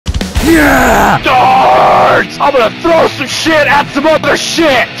Yeah! Darts! I'm gonna throw some shit at some other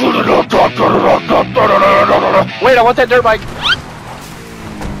shit! Wait, I want that dirt bike.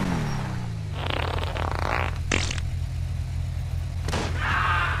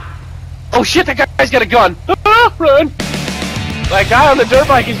 Oh shit, that guy's got a gun! Run! That guy on the dirt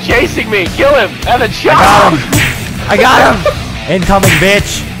bike is chasing me! Kill him! And then shot him! I got him! Incoming,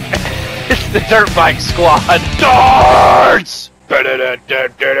 bitch! It's the dirt bike squad! Darts! Roll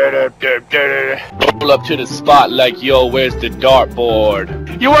up to the spot like, yo, where's the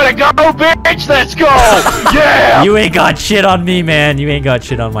dartboard? You wanna go, bitch? Let's go! Yeah! You ain't got shit on me, man. You ain't got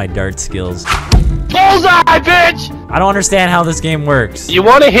shit on my dart skills. Bullseye, bitch! I don't understand how this game works. You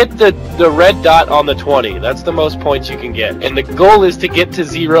want to hit the red dot on the 20. That's the most points you can get. And the goal is to get to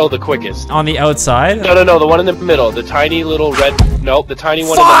 0 the quickest. On the outside? No, the one in the middle. The tiny little red... Nope, the tiny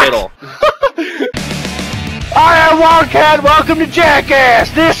one in the middle. I am Wildcat, welcome to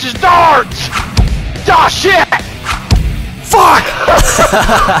Jackass! This is Darts! Aw, shit! Fuck!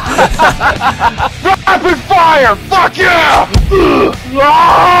 Rapid fire! Fuck yeah!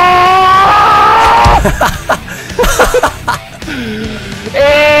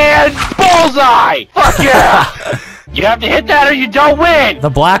 And bullseye! Fuck yeah! You have to hit that or you don't win! The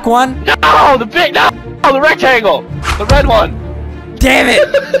black one? No! The big... No! The rectangle! The red one! Damn it!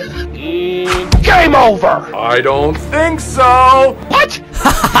 Game over! I don't think so! What?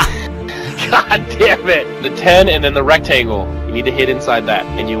 God damn it! The 10 and then the rectangle. You need to hit inside that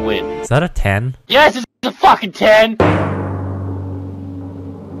and you win. Is that a 10? Yes, it's a fucking 10!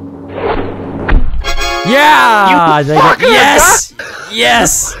 Yeah! You fucker! Yes!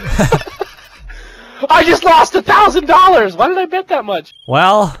 Yes! I just lost $1,000! Why did I bet that much?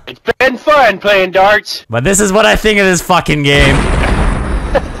 Well... It's been fun playing darts. But this is what I think of this fucking game.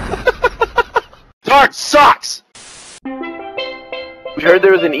 Darts sucks! We heard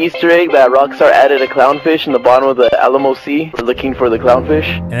there was an Easter egg that Rockstar added a clownfish in the bottom of the Alamo Sea. We're looking for the clownfish.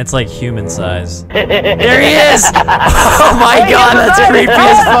 And it's like human size. There he is! Oh my god, that's creepy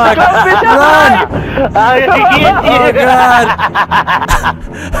as fuck! Run!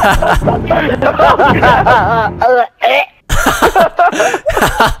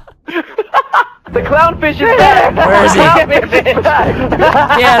 The clownfish is back! Where is he? Get him!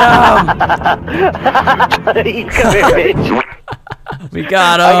 Come here, bitch. We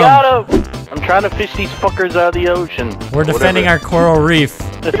got him! I got him! I'm trying to fish these fuckers out of the ocean. We're defending our coral reef.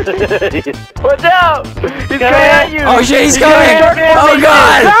 Watch out! He's coming at you! Oh shit, he's coming! Oh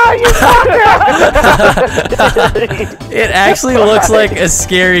god! It actually looks like a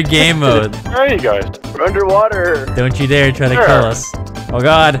scary game mode. Where are you guys? We're underwater. Don't you dare try to kill us. Oh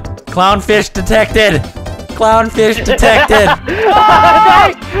god. Clownfish detected! Clownfish detected!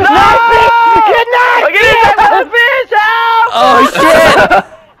 Knife! Good night! Get the fish out! Oh shit!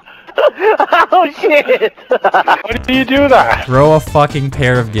 Oh shit! Why do you do that? Throw a fucking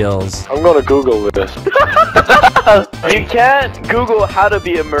pair of gills. I'm gonna Google this. You can't Google how to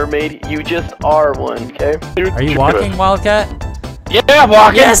be a mermaid, you just are one, okay? Are you walking, Wildcat? Yeah, I'm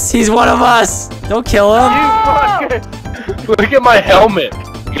walking! Yes, he's one of us! Don't kill him! Look at my helmet!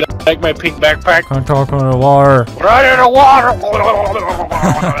 You like my pink backpack? Can't talk on the water. Right in the water!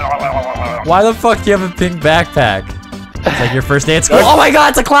 Why the fuck do you have a pink backpack? It's like your first day at school. Oh my god,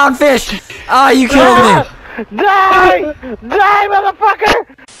 it's a clownfish! Ah, you killed me! Die! Die, motherfucker!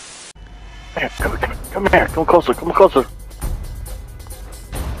 Come here, come closer, come closer.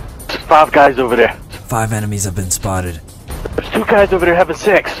 There's 5 guys over there. 5 enemies have been spotted. There's 2 guys over there having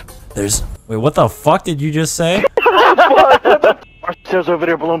sex. There's... Wait, what the fuck did you just say? Marcel's over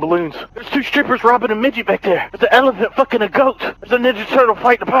there blowing balloons. There's 2 strippers robbing a midget back there. There's an elephant fucking a goat. There's a Ninja Turtle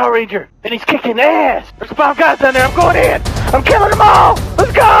fighting a Power Ranger. And he's kicking ass. There's 5 guys down there. I'm going in. I'm killing them all.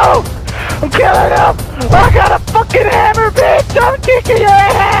 Let's go. I'm killing them. I got a fucking hammer, bitch. I'm kicking your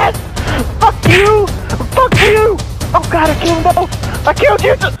ass. Fuck you. Fuck you. Oh god, I killed them both. I killed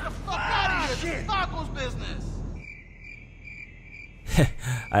you.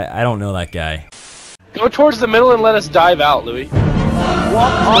 I don't know that guy. Go towards the middle and let us dive out, Louis.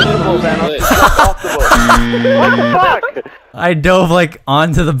 Walk off the boat, man. Walk off the boat. What the fuck? I dove like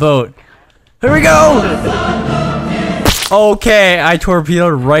onto the boat. Here we go! Okay, I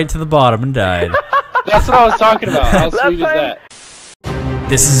torpedoed right to the bottom and died. That's what I was talking about. How sweet is that?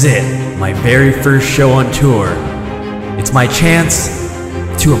 This is it, my very first show on tour. It's my chance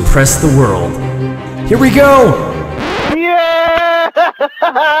to impress the world. Here we go! Yeah!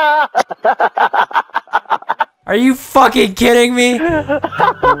 Are you fucking kidding me?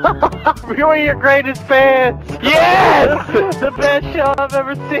 You're your greatest fans. Yes! The best show I've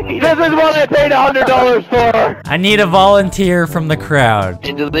ever seen. This is what I paid $100 for. I need a volunteer from the crowd.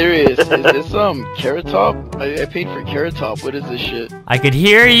 Hey, Delirious, is this Carrot Top? I paid for Carrot Top. What is this shit? I could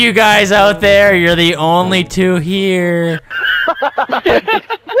hear you guys out there. You're the only two here. Woo!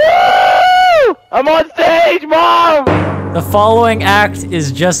 I'm on stage, Mom! The following act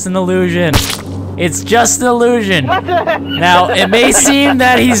is just an illusion. It's just an illusion. Now, it may seem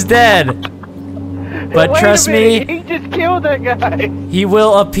that he's dead, but trust me, he just killed that guy. he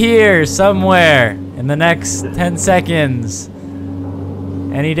will appear somewhere in the next 10 seconds.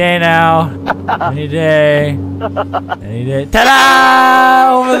 Any day now. Any day. Any day.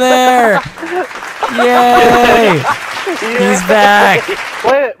 Ta-da! Over there! Yay! He's back.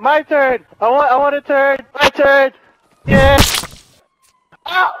 Wait, my turn. I want a turn. My turn. Yeah.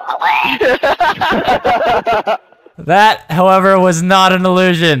 That, however, was not an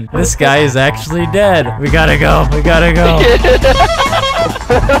illusion. This guy is actually dead. We gotta go. We gotta go.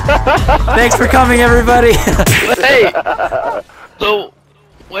 Thanks for coming, everybody. Hey! So,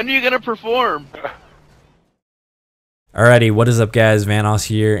 when are you gonna perform? Alrighty, what is up guys, Vanoss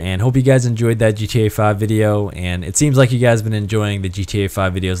here, and hope you guys enjoyed that GTA 5 video, and it seems like you guys have been enjoying the GTA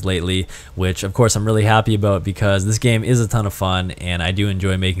 5 videos lately, which of course I'm really happy about because this game is a ton of fun, and I do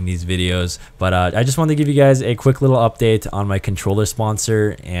enjoy making these videos, but I just wanted to give you guys a quick little update on my controller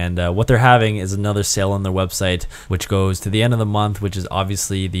sponsor, and what they're having is another sale on their website, which goes to the end of the month, which is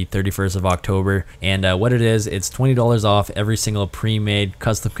obviously the 31st of October, and what it is, it's $20 off every single pre-made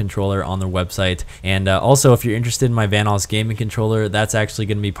custom controller on their website, and also if you're interested in my Vanoss gaming controller, that's actually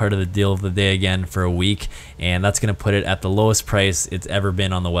going to be part of the deal of the day again for a week, and that's going to put it at the lowest price it's ever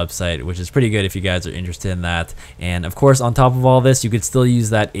been on the website, which is pretty good if you guys are interested in that. And of course, on top of all this, you could still use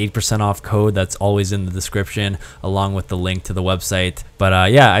that 8% off code that's always in the description along with the link to the website.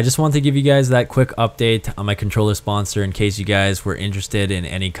 But yeah, I just wanted to give you guys that quick update on my controller sponsor in case you guys were interested in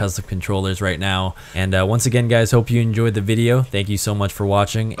any custom controllers right now. And once again guys, hope you enjoyed the video. Thank you so much for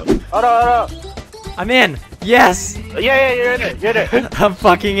watching. Hold on. I'm in. Yes. Yeah, you're in it. You're in it. I'm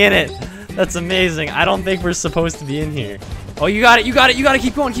fucking in it. That's amazing. I don't think we're supposed to be in here. Oh, you got it. You got it. You got to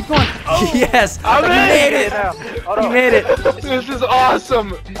keep going. Keep going. Oh, yes. I'm you in. made it. You made it. This is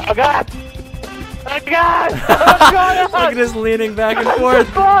awesome. Oh God. Oh God. Look at us leaning back and forth.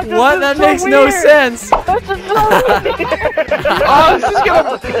 Fuck, What? That so makes no weird. sense. This is so weird. Oh,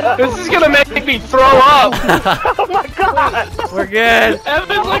 this is gonna make me throw up. Oh my God. We're good.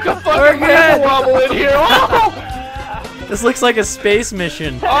 Evan's like a We're fucking good. wobble in here. Oh, This looks like a space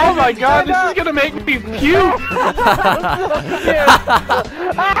mission. oh my God, this is gonna make me puke.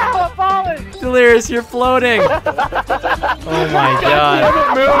 Ah, I'm falling. Delirious, you're floating. Oh my God. Damn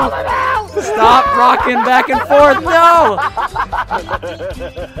it, move. Stop rocking back and forth. No.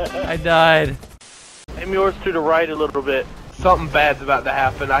 I died. Aim yours to the right a little bit. Something bad's about to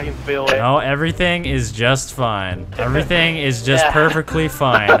happen. I can feel it. No, everything is just fine. Everything is just perfectly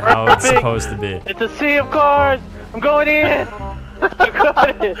fine how it's supposed to be. It's a sea of cars. I'm going in. I'm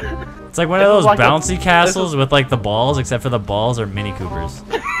going in. It's like one of those bouncy castles with like the balls, except for the balls are Mini Coopers.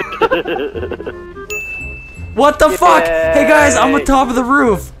 What the fuck? Hey guys, I'm on top of the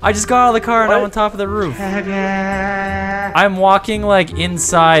roof. I just got out of the car and I'm on top of the roof. I'm walking like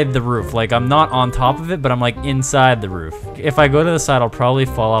inside the roof. Like I'm not on top of it, but I'm like inside the roof. If I go to the side, I'll probably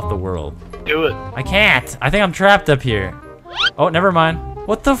fall off the world. Do it. I can't. I think I'm trapped up here. Oh, never mind.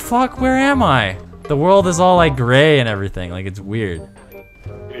 What the fuck? Where am I? The world is all like gray and everything. Like it's weird.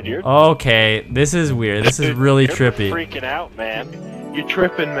 Dude, you're Okay, this is weird. This is really trippy. freaking out, man. You're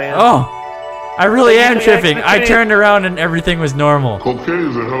tripping, man. Oh, I really am tripping. I turned around and everything was normal. Cocaine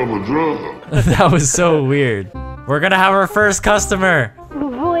is a hell of a drug. That was so weird. We're gonna have our first customer.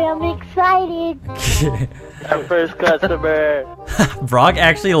 Boy, I'm excited. Our first customer. Brock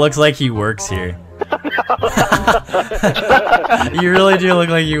actually looks like he works here. You really do look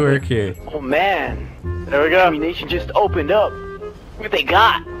like you work here. Oh man, There we go. Ammunition just opened up. What they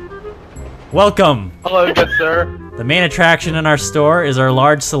got? Welcome. Hello, good sir. The main attraction in our store is our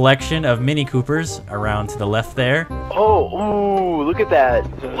large selection of Mini Coopers around to the left there. Oh, ooh, look at that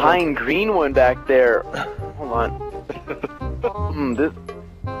pine green one back there. Hold on. This.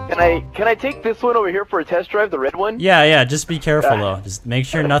 Can I take this one over here for a test drive, the red one? Yeah, just be careful though. Just make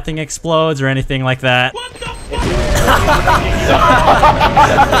sure nothing explodes or anything like that. What the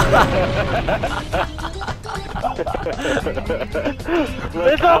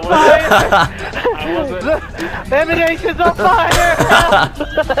It's on fire! The ammunition's on fire!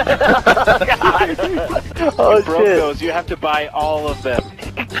 Oh shit! Those, you have to buy all of them.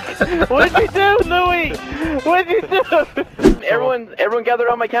 What'd you do, Louis? What'd you do? Everyone gather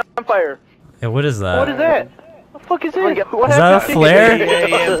on my camp. Campfire. Yeah, what is that? What is that? What the fuck is it? What Is that a flare?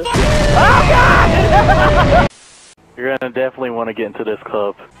 You're gonna definitely want to get into this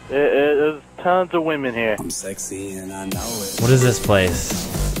club. There's tons of women here. I'm sexy and I know it. What is this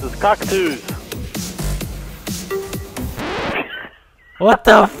place? There's cockatoos. What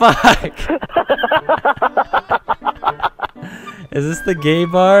the fuck? Is this the gay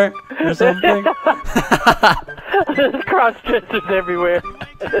bar or something? There's cross-dressers everywhere.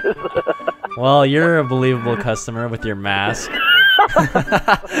 Well, you're a believable customer with your mask.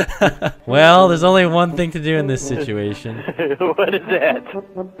 Well, there's only one thing to do in this situation. What is that?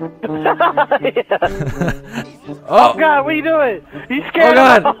 Oh God, what are you doing? You scared?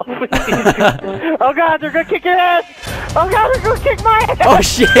 Oh God! Oh God, they're gonna kick your ass! Oh God, they're gonna kick my ass! Oh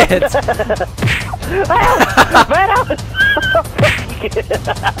shit! Vanoss!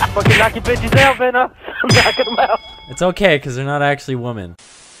 Fucking knock your bitches out, Vanoss! I'm knocking them out. It's okay, because they're not actually women.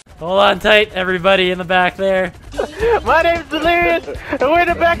 Hold on tight, everybody in the back there. My name's Delirious, and we're in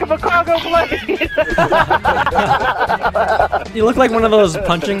the back of a cargo plane. You look like one of those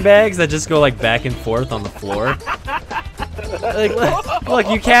punching bags that just go like back and forth on the floor. Like, look,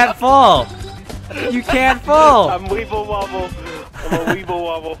 you can't fall. You can't fall. I'm Weeble Wobble. I'm a Weeble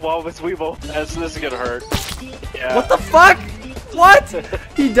Wobble. Wobbles Weeble. This is gonna hurt. Yeah. What the fuck? What?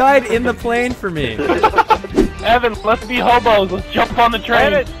 He died in the plane for me. Evan, let's be hobos. Let's jump on the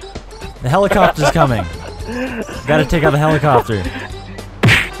train. Evan. The helicopter's coming. Gotta take out the helicopter.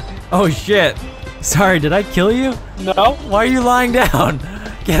 Oh shit. Sorry, did I kill you? No. Why are you lying down?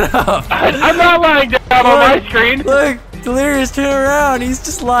 Get up. I'm not lying down on my screen. Look, Delirious, turn around. He's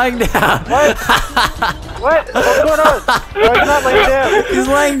just lying down. What? What? What's going on? No, he's not laying down. He's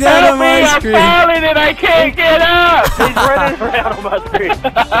lying down Help on me, my I'm screen. falling and I can't get up. He's running around on my screen.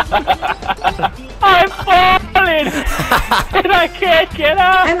 I'm falling and I can't get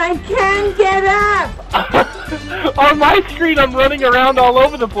up. And I can't get up! On my screen, I'm running around all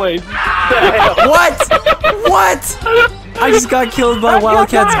over the place. What? What? I just got killed by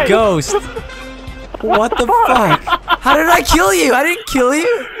Wildcat's ghost. What the fuck? How did I kill you? I didn't kill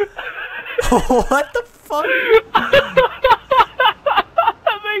you. What the fuck?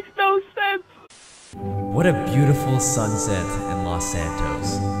 That makes no sense. What a beautiful sunset in Los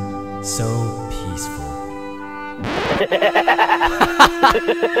Santos. So peaceful.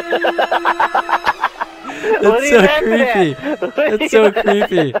 That's so creepy. That's so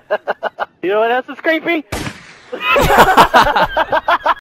creepy. You know what else is creepy?